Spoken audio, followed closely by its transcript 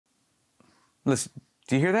Listen,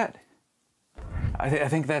 do you hear that? I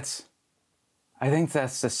think that's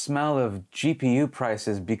the smell of GPU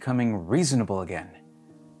prices becoming reasonable again.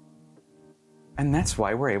 And that's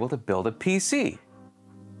why we're able to build a PC.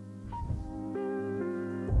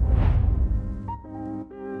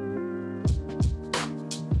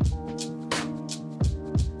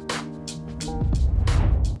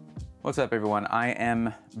 What's up, everyone? I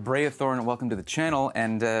am Brayathorn. Welcome to the channel.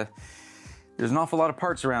 And there's an awful lot of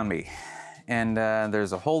parts around me. And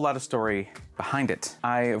there's a whole lot of story behind it.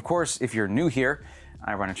 Of course, if you're new here,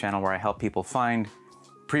 I run a channel where I help people find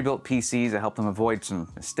pre-built PCs. I help them avoid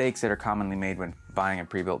some mistakes that are commonly made when buying a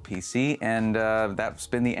pre-built PC. And that's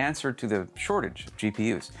been the answer to the shortage of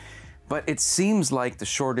GPUs. But it seems like the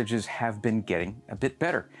shortages have been getting a bit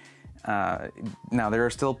better. Now, there are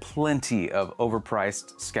still plenty of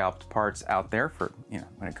overpriced, scalped parts out there for,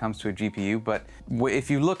 when it comes to a GPU, but if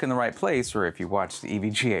you look in the right place, or if you watch the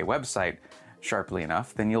EVGA website sharply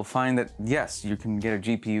enough, then you'll find that, yes, you can get a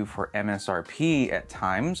GPU for MSRP at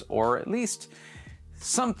times, or at least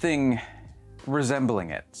something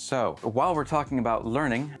resembling it. So, while we're talking about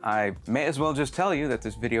learning, I may as well just tell you that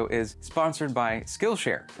this video is sponsored by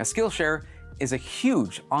Skillshare. Now, Skillshare is a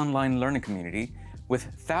huge online learning community with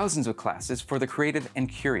thousands of classes for the creative and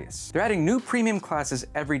curious. They're adding new premium classes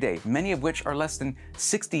every day, many of which are less than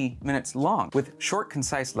 60 minutes long, with short,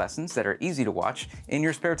 concise lessons that are easy to watch in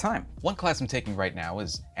your spare time. One class I'm taking right now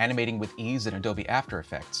is Animating with Ease in Adobe After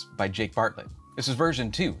Effects by Jake Bartlett. This is version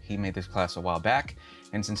 2. He made this class a while back,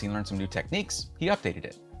 and since he learned some new techniques, he updated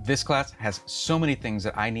it. This class has so many things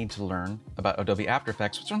that I need to learn about Adobe After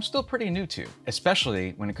Effects, which I'm still pretty new to,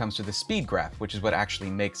 especially when it comes to the speed graph, which is what actually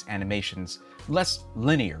makes animations less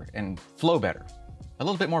linear and flow better, a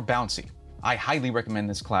little bit more bouncy. I highly recommend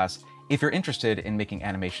this class if you're interested in making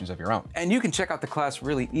animations of your own. And you can check out the class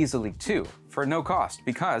really easily too, for no cost,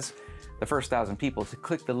 because the first 1,000 people to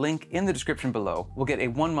click the link in the description below will get a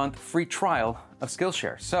 1-month free trial of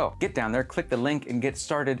Skillshare. So get down there, click the link, and get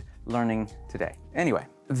started learning today. Anyway,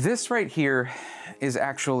 this right here is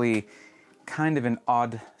actually kind of an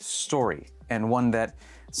odd story, and one that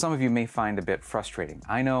some of you may find a bit frustrating.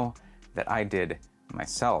 I know that I did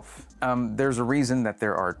myself. There's a reason that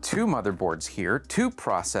there are 2 motherboards here, 2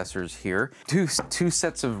 processors here, two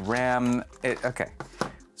sets of RAM. Okay,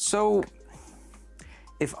 so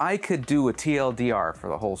if I could do a TLDR for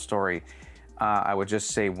the whole story, I would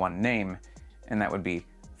just say one name, and that would be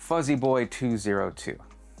Fuzzyboy202.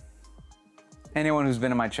 Anyone who's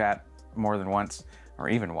been in my chat more than once, or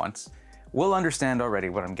even once, will understand already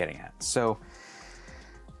what I'm getting at. So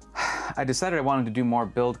I decided I wanted to do more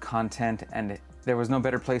build content, and there was no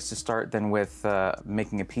better place to start than with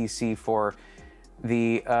making a PC for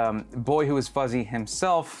the boy who is Fuzzy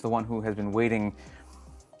himself, the one who has been waiting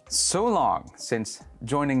so long since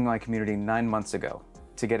joining my community 9 months ago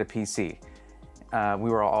to get a PC. We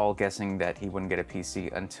were all guessing that he wouldn't get a PC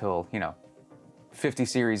until, 50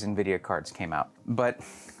 series NVIDIA cards came out. But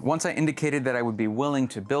once I indicated that I would be willing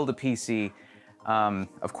to build a PC,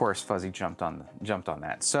 of course, Fuzzy jumped on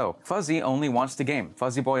that. So Fuzzy only wants to game.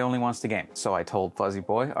 Fuzzy Boy only wants to game. So I told Fuzzy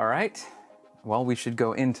Boy, all right, well, we should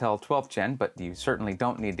go Intel 12th gen, but you certainly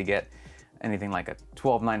don't need to get anything like a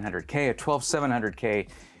 12900K. A 12700K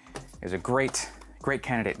is a great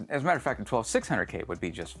candidate. As a matter of fact, a 12600K would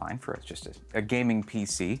be just fine for just a gaming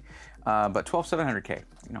PC. But 12700K,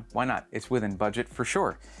 why not? It's within budget for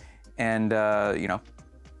sure. And,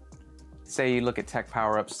 say you look at tech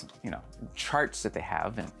power-ups, charts that they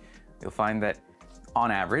have, and you'll find that on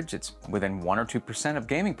average, it's within 1 or 2% of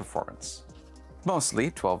gaming performance. Mostly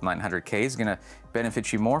 12900K is gonna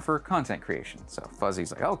benefit you more for content creation. So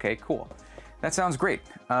Fuzzy's like, okay, cool. That sounds great.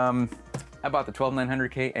 I bought the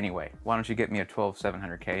 12900K anyway. Why don't you get me a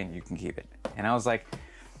 12700K and you can keep it? And I was like,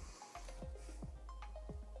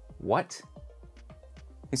 what?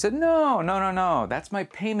 He said, no, that's my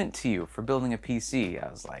payment to you for building a PC. I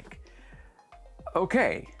was like,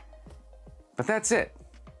 okay, but that's it.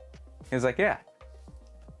 He was like, yeah,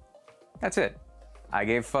 that's it. I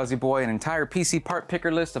gave Fuzzy Boy an entire PC part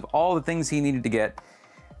picker list of all the things he needed to get,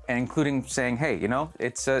 and including saying, hey,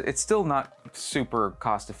 it's still not super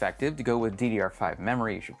cost effective to go with DDR5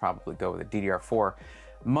 memory. You should probably go with a DDR4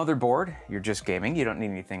 motherboard. You're just gaming. You don't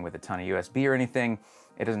need anything with a ton of USB or anything.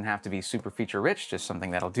 It doesn't have to be super feature rich, just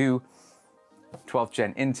something that'll do 12th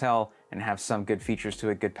gen Intel and have some good features to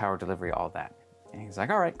it, good power delivery, all that. And he's like,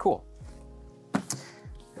 all right, cool.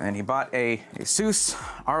 And he bought a ASUS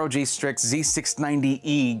ROG Strix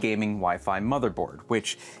Z690E gaming Wi-Fi motherboard,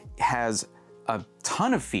 which has a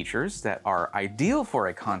ton of features that are ideal for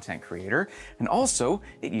a content creator, and also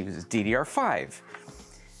it uses DDR5.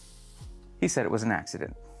 He said it was an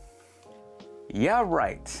accident. Yeah,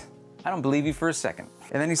 right. I don't believe you for a second.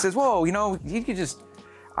 And then he says, whoa, you know, you could just,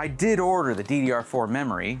 I did order the DDR4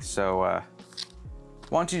 memory, so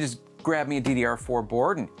why don't you just grab me a DDR4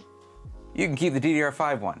 board and you can keep the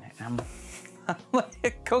DDR5 one. And I'm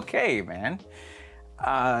like, okay, man.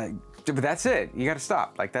 But that's it. You got to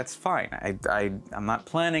stop. Like, that's fine. I'm not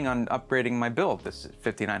planning on upgrading my build. This is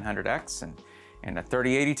 5900X and a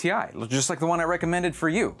 3080 Ti, just like the one I recommended for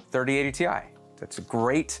you, 3080 Ti. That's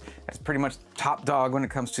that's pretty much top dog when it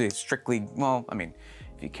comes to strictly, well, I mean,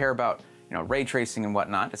 if you care about, you know, ray tracing and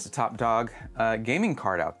whatnot, it's a top dog gaming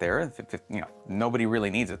card out there. You know, nobody really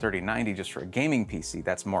needs a 3090 just for a gaming PC.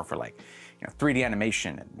 That's more for, like, you know, 3D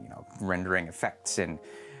animation and, you know, rendering effects and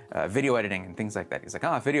video editing and things like that. He's like,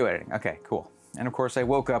 oh, video editing. Okay, cool. And of course, I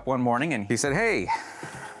woke up one morning and he said, hey,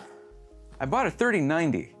 I bought a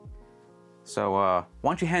 3090. So why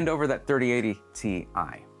don't you hand over that 3080 Ti?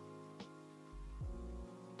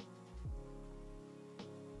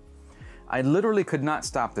 I literally could not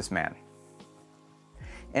stop this man.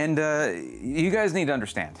 And you guys need to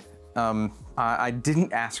understand, I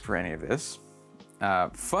didn't ask for any of this.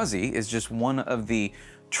 Fuzzy is just one of the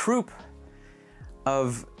troupe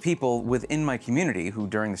of people within my community who,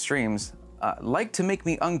 during the streams, like to make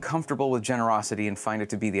me uncomfortable with generosity and find it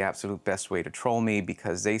to be the absolute best way to troll me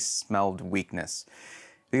because they smelled weakness.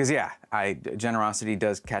 Because yeah, generosity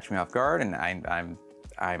does catch me off guard, and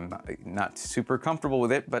I'm not super comfortable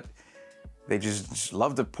with it, but they just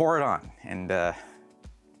love to pour it on, and I'm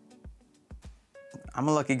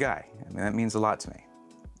a lucky guy. I mean, that means a lot to me.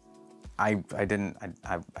 I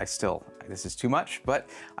still, this is too much, but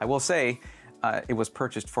I will say it was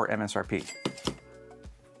purchased for MSRP.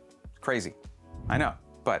 Crazy, I know,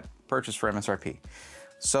 but purchased for MSRP.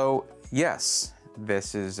 So yes,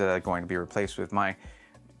 this is going to be replaced with my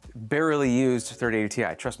barely used 3080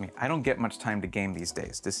 Ti. Trust me, I don't get much time to game these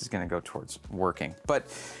days. This is gonna go towards working, but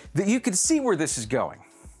you can see where this is going.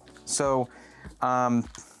 So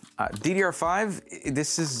DDR5,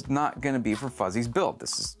 this is not gonna be for Fuzzy's build.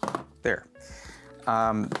 This is there.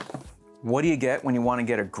 What do you get when you wanna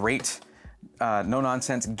get a great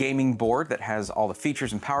no-nonsense gaming board that has all the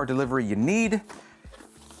features and power delivery you need?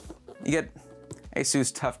 You get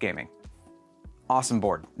ASUS Tough Gaming. Awesome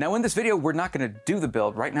board. Now in this video, we're not gonna do the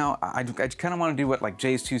build. Right now, I kind of wanna do what like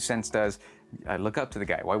Jay's 2 cents does. I look up to the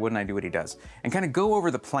guy, why wouldn't I do what he does? And kind of go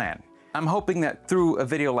over the plan. I'm hoping that through a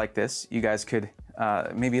video like this, you guys could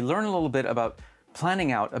maybe learn a little bit about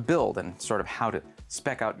planning out a build and sort of how to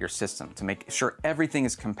spec out your system to make sure everything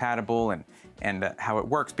is compatible and how it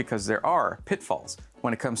works, because there are pitfalls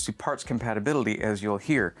when it comes to parts compatibility, as you'll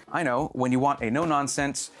hear. I know when you want a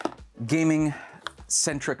no-nonsense gaming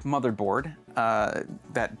centric motherboard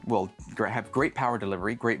that will have great power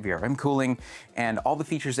delivery, great VRM cooling, and all the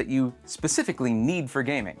features that you specifically need for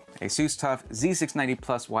gaming. ASUS TUF Z690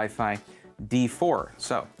 Plus Wi-Fi D4,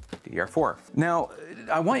 so DDR4. Now,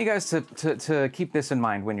 I want you guys to keep this in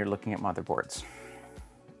mind when you're looking at motherboards.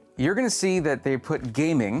 You're gonna see that they put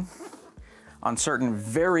gaming on certain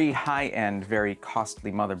very high-end, very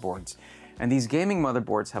costly motherboards. And these gaming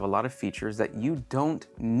motherboards have a lot of features that you don't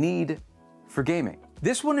need for gaming.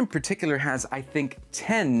 This one in particular has, I think,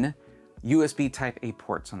 10 USB Type A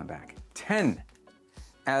ports on the back. 10.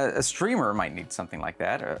 A streamer might need something like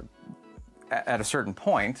that at a certain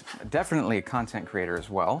point. Definitely a content creator as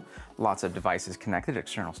well. Lots of devices connected,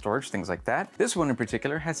 external storage, things like that. This one in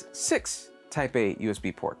particular has 6 Type A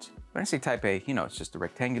USB ports. When I say Type A, you know, it's just a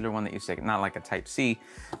rectangular one that you stick, not like a Type C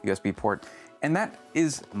USB port. And that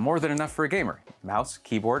is more than enough for a gamer. Mouse,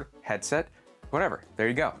 keyboard, headset, whatever, there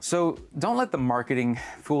you go. So don't let the marketing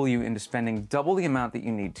fool you into spending double the amount that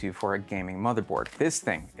you need to for a gaming motherboard. This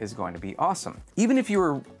thing is going to be awesome. Even if you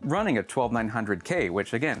were running a 12900K,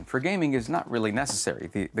 which again, for gaming is not really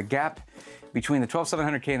necessary. The gap between the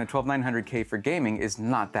 12700K and the 12900K for gaming is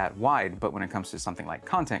not that wide, but when it comes to something like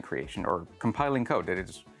content creation or compiling code, it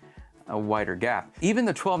is a wider gap. Even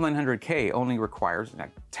the 12900K only requires a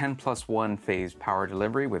 10+1 phase power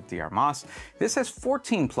delivery with DRMOS. This has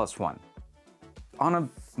 14+1. On a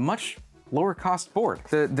much lower cost board.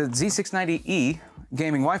 The Z690E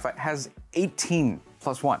gaming Wi-Fi has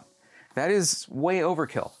 18+1. That is way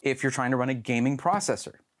overkill if you're trying to run a gaming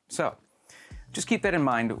processor. So just keep that in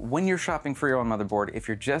mind when you're shopping for your own motherboard. If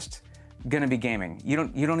you're just gonna be gaming, you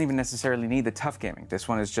don't even necessarily need the Tough Gaming. This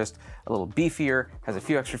one is just a little beefier, has a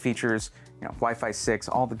few extra features, you know, Wi-Fi 6,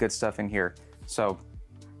 all the good stuff in here. So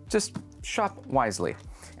just shop wisely.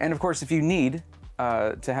 And of course, if you need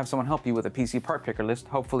to have someone help you with a PC part picker list,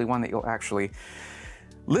 hopefully one that you'll actually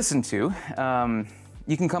listen to,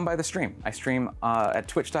 you can come by the stream. I stream at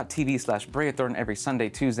twitch.tv/BreaThorn every Sunday,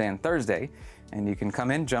 Tuesday, and Thursday, and you can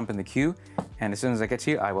come in, jump in the queue, And as soon as I get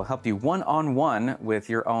to you, I will help you one-on-one with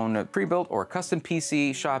your own pre-built or custom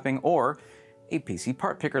PC shopping or a PC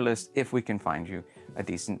part picker list if we can find you a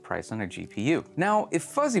decent price on a GPU. Now, if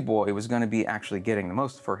Fuzzy Boy was going to be actually getting the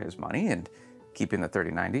most for his money and keeping the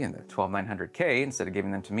 3090 and the 12900K instead of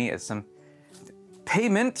giving them to me as some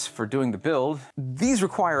payment for doing the build, these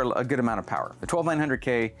require a good amount of power. The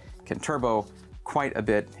 12900K can turbo quite a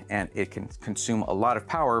bit and it can consume a lot of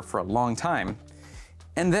power for a long time.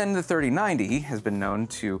 And then the 3090 has been known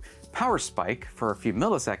to power spike for a few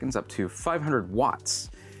milliseconds up to 500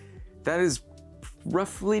 watts. That is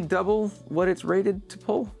roughly double what it's rated to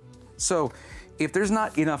pull. So if there's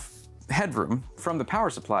not enough headroom from the power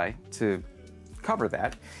supply to cover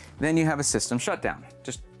that, then you have a system shutdown.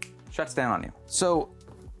 Just shuts down on you. So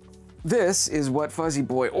this is what Fuzzy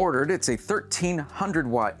Boy ordered. It's a 1300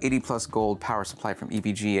 watt 80 plus gold power supply from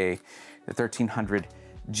EVGA, the 1300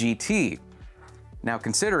 GT. Now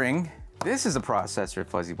considering this is a processor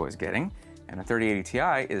Fuzzy Boy's getting, and a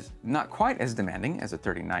 3080 Ti is not quite as demanding as a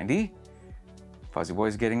 3090, Fuzzy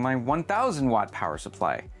Boy's getting my 1000 watt power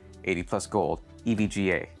supply, 80 plus gold,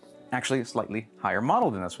 EVGA. Actually a slightly higher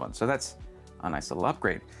model than this one, so that's a nice little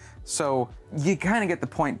upgrade. So you kind of get the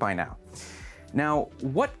point by now. Now,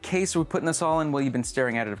 what case are we putting this all in? Well, you've been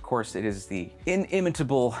staring at it, of course. It is the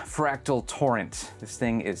inimitable Fractal Torrent. This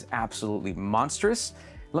thing is absolutely monstrous.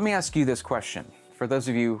 Let me ask you this question. For those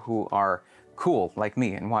of you who are cool like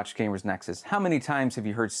me and watch Gamers Nexus, how many times have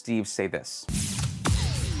you heard Steve say this?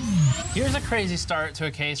 Here's a crazy start to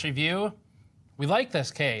a case review. We like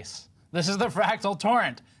this case. This is the Fractal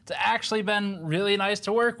Torrent. It's actually been really nice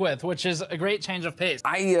to work with, which is a great change of pace.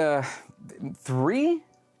 Three?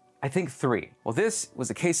 I think three. Well, this was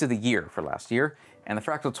the case of the year for last year, and the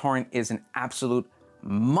Fractal Torrent is an absolute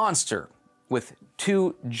monster with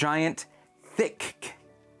two giant, thick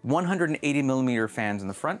 180 millimeter fans in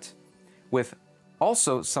the front, with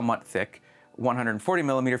also somewhat thick 140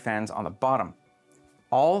 millimeter fans on the bottom.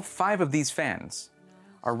 All 5 of these fans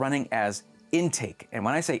are running as intake. And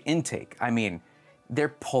when I say intake, I mean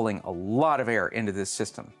they're pulling a lot of air into this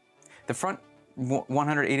system. The front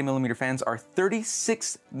 180 millimeter fans are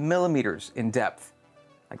 36 millimeters in depth.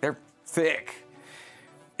 Like, they're thick.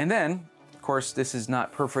 And then, of course, this is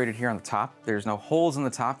not perforated here on the top. There's no holes in the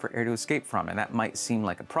top for air to escape from, and that might seem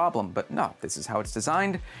like a problem, but no, this is how it's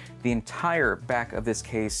designed. The entire back of this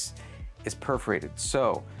case is perforated.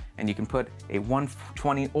 So, and you can put a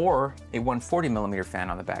 120 or a 140 millimeter fan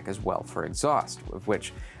on the back as well for exhaust, of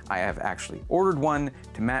which I have actually ordered one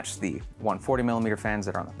to match the 140 millimeter fans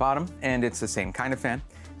that are on the bottom, and it's the same kind of fan,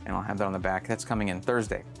 and I'll have that on the back. That's coming in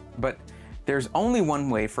Thursday. But there's only one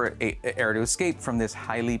way for air to escape from this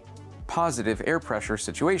highly positive air pressure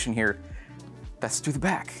situation here. That's through the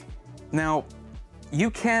back. Now,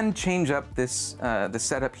 you can change up this the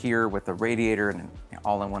setup here with the radiator and an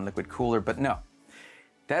all-in-one liquid cooler, but no.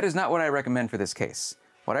 That is not what I recommend for this case.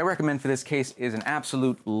 What I recommend for this case is an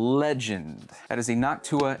absolute legend. That is a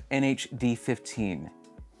Noctua NHD15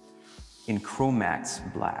 in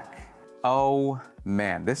Chromax Black. Oh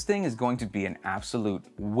man, this thing is going to be an absolute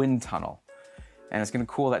wind tunnel. And it's gonna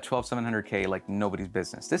cool that 12700K like nobody's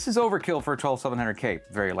business. This is overkill for a 12700K,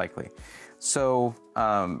 very likely. So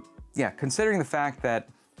yeah, considering the fact that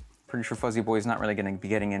pretty sure Fuzzy Boy is not really gonna be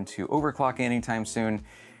getting into overclocking anytime soon,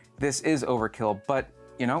 this is overkill, but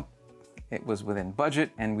you know, it was within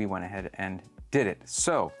budget and we went ahead and did it.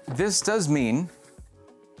 So this does mean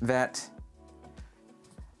that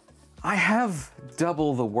I have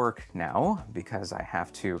double the work now because I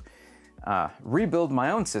have to rebuild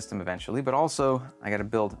my own system eventually, but also I gotta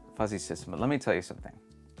build Fuzzy's system. But let me tell you something.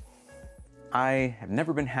 I have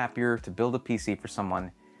never been happier to build a PC for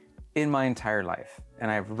someone in my entire life.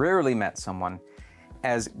 And I've rarely met someone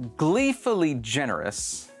as gleefully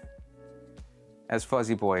generous as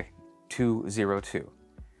Fuzzyboy202.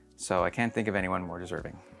 So I can't think of anyone more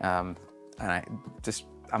deserving. And I'm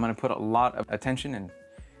gonna put a lot of attention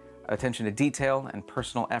to detail and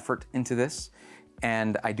personal effort into this.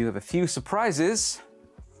 And I do have a few surprises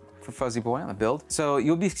for Fuzzy Boy on the build. So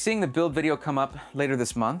you'll be seeing the build video come up later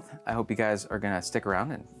this month. I hope you guys are gonna stick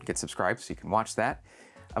around and get subscribed so you can watch that.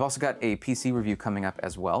 I've also got a PC review coming up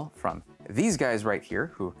as well from these guys right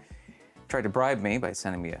here who tried to bribe me by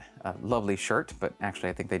sending me a lovely shirt, but actually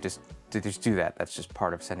I think they just do that. That's just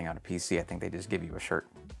part of sending out a PC. I think they just give you a shirt.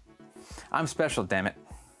 I'm special, damn it.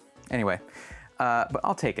 Anyway, but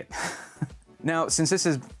I'll take it. Now, since this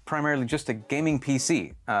is primarily just a gaming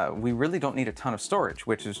PC, we really don't need a ton of storage,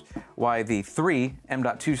 which is why the 3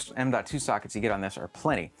 M.2 sockets you get on this are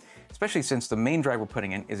plenty, especially since the main drive we're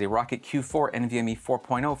putting in is a Rocket Q4 NVMe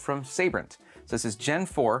 4.0 from Sabrent. So this is Gen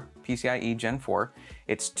 4, PCIe Gen 4.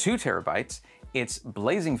 It's 2 terabytes. It's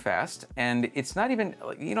blazing fast, and it's not even,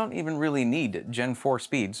 you don't even really need Gen 4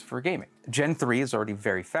 speeds for gaming. Gen 3 is already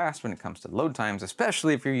very fast when it comes to load times,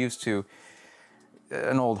 especially if you're used to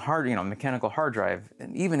an old mechanical hard drive,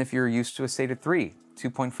 and even if you're used to a SATA 3,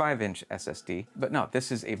 2.5-inch SSD. But no,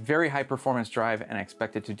 this is a very high performance drive, and I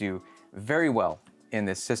expect it to do very well in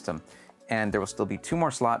this system. And there will still be 2 more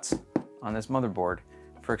slots on this motherboard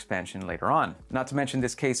for expansion later on. Not to mention,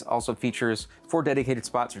 this case also features 4 dedicated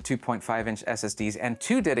spots for 2.5-inch SSDs and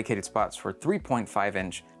 2 dedicated spots for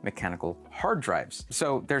 3.5-inch mechanical hard drives.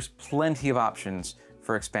 So there's plenty of options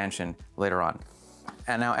for expansion later on.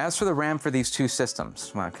 And now as for the RAM for these 2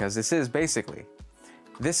 systems, well, because this is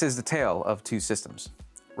the tale of 2 systems,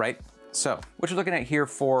 right? So what you're looking at here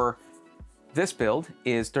for this build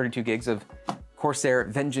is 32 gigs of Corsair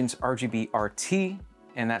Vengeance RGB RT,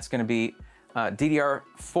 and that's gonna be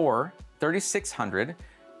DDR4 3600,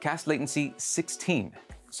 cast latency 16.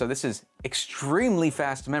 So this is extremely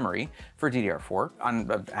fast memory for DDR4,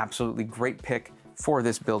 on an absolutely great pick for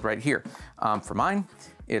this build right here. For mine,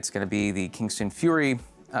 it's gonna be the Kingston Fury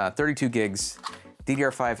 32 gigs,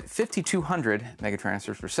 DDR5 5200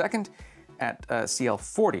 megatransfers per second at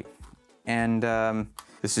CL40. And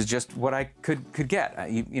this is just what I could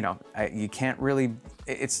get. You can't really,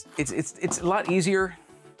 it's a lot easier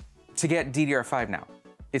to get DDR5 now.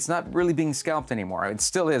 It's not really being scalped anymore. It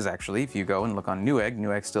still is, actually. If you go and look on Newegg,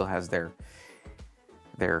 Newegg still has their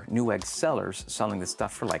Newegg sellers selling this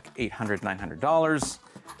stuff for like $800, $900,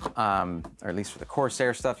 or at least for the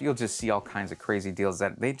Corsair stuff. You'll just see all kinds of crazy deals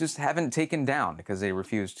that they just haven't taken down because they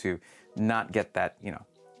refuse to not get that,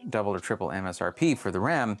 double or triple MSRP for the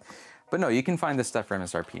RAM. But no, you can find this stuff for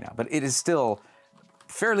MSRP now, but it is still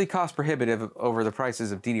fairly cost prohibitive over the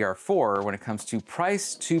prices of DDR4 when it comes to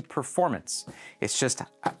price to performance. It's just,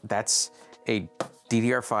 that's a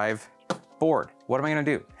DDR5 board. What am I gonna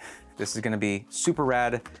do? This is gonna be super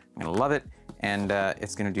rad. I'm gonna love it, and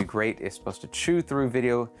it's gonna do great. It's supposed to chew through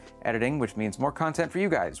video editing, which means more content for you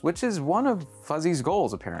guys, which is one of Fuzzy's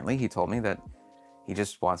goals, apparently. He told me that he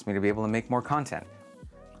just wants me to be able to make more content.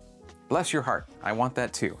 Bless your heart. I want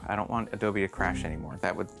that too. I don't want Adobe to crash anymore.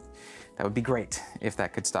 That would be great if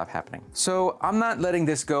that could stop happening. So I'm not letting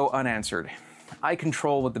this go unanswered. I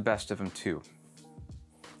control with the best of them too.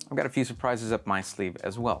 I've got a few surprises up my sleeve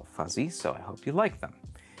as well, Fuzzy, so I hope you like them.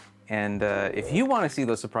 And if you want to see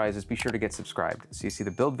those surprises, be sure to get subscribed so you see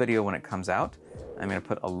the build video when it comes out. I'm going to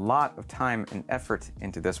put a lot of time and effort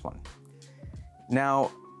into this one.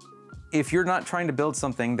 Now, if you're not trying to build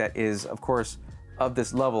something that is, of course, of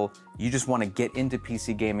this level, you just want to get into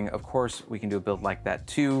PC gaming, of course, we can do a build like that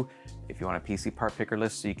too. If you want a PC part picker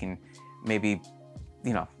list so you can maybe,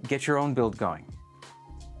 get your own build going.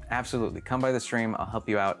 Absolutely, come by the stream, I'll help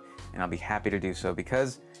you out, and I'll be happy to do so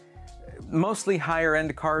because mostly higher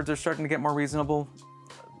end cards are starting to get more reasonable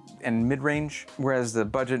and mid-range, whereas the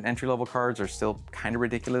budget entry-level cards are still kind of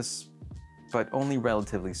ridiculous, but only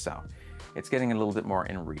relatively so. It's getting a little bit more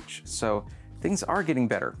in reach. So things are getting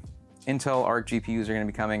better. Intel Arc GPUs are going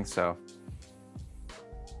to be coming, so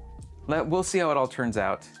we'll see how it all turns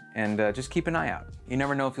out, and just keep an eye out. You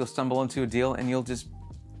never know if you'll stumble into a deal and you'll just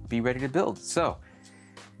be ready to build. So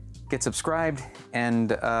get subscribed,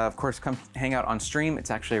 and of course come hang out on stream. It's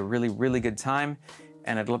actually a really, really good time,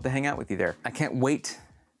 and I'd love to hang out with you there. I can't wait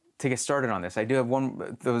to get started on this. I do have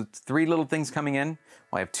those 3 little things coming in.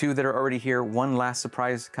 Well, I have 2 that are already here, 1 last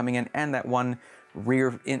surprise coming in, and that 1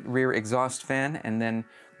 rear exhaust fan, and then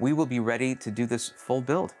we will be ready to do this full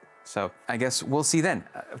build. So I guess we'll see then.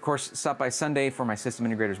 Of course, stop by Sunday for my System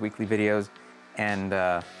Integrators weekly videos, and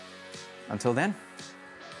until then,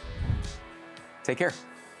 take care.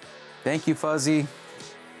 Thank you, Fuzzy.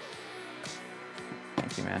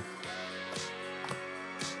 Thank you, man.